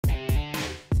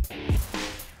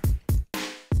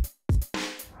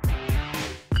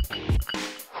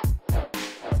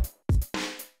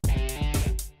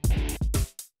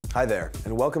Hi there,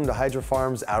 and welcome to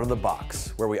Hydrofarm's Out of the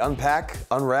Box, where we unpack,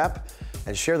 unwrap,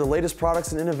 and share the latest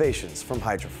products and innovations from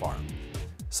Hydrofarm.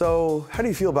 So, how do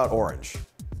you feel about orange?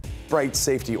 Bright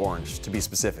safety orange, to be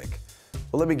specific.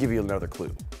 Well, let me give you another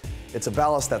clue. It's a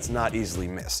ballast that's not easily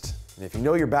missed. And if you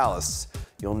know your ballasts,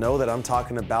 you'll know that I'm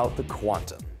talking about the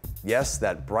Quantum. Yes,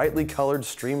 that brightly colored,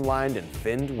 streamlined, and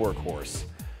finned workhorse.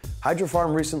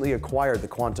 Hydrofarm recently acquired the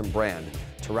Quantum brand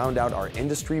to round out our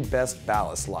industry-best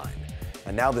ballast line.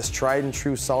 And now this tried and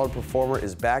true solid performer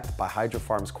is backed by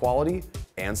Hydrofarm's quality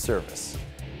and service.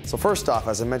 So first off,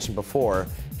 as I mentioned before,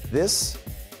 this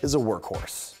is a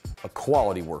workhorse, a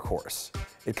quality workhorse.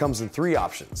 It comes in 3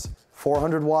 options,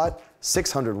 400 watt,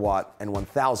 600 watt, and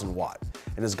 1000 watt,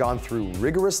 and has gone through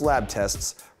rigorous lab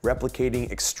tests replicating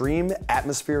extreme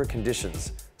atmospheric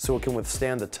conditions so it can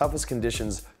withstand the toughest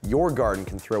conditions your garden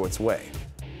can throw its way.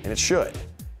 And it should.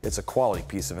 It's a quality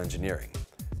piece of engineering.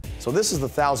 So this is the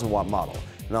 1000 watt model,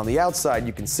 and on the outside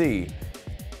you can see,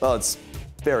 well, it's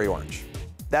very orange.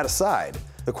 That aside,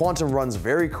 the Quantum runs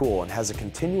very cool and has a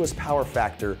continuous power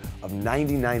factor of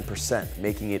 99%,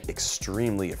 making it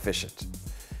extremely efficient.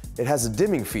 It has a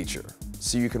dimming feature,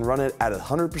 so you can run it at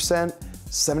 100%,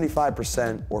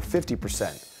 75%, or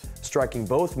 50%, striking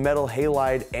both metal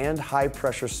halide and high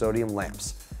pressure sodium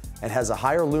lamps, and has a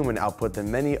higher lumen output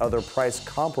than many other price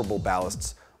comparable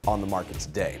ballasts on the market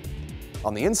today.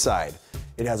 On the inside,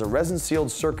 it has a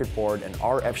resin-sealed circuit board and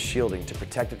RF shielding to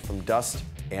protect it from dust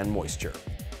and moisture.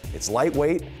 It's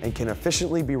lightweight and can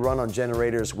efficiently be run on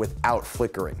generators without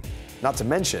flickering. Not to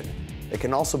mention, it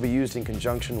can also be used in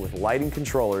conjunction with lighting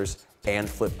controllers and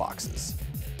flip boxes.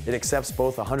 It accepts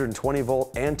both 120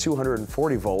 volt and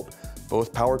 240 volt.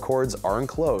 Both power cords are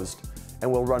enclosed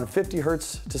and will run 50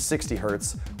 Hertz to 60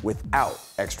 Hertz without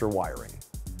extra wiring.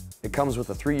 It comes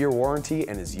with a 3-year warranty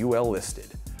and is UL listed.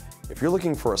 If you're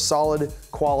looking for a solid,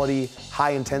 quality,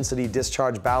 high-intensity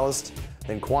discharge ballast,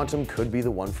 then Quantum could be the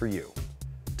one for you.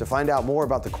 To find out more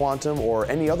about the Quantum or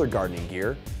any other gardening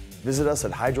gear, visit us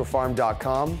at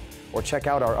hydrofarm.com or check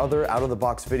out our other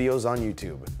out-of-the-box videos on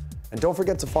YouTube. And don't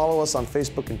forget to follow us on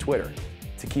Facebook and Twitter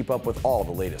to keep up with all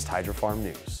the latest Hydrofarm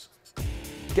news.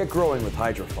 Get growing with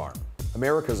Hydrofarm,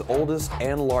 America's oldest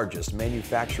and largest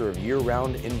manufacturer of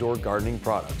year-round indoor gardening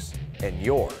products, and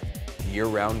your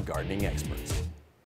year-round gardening experts.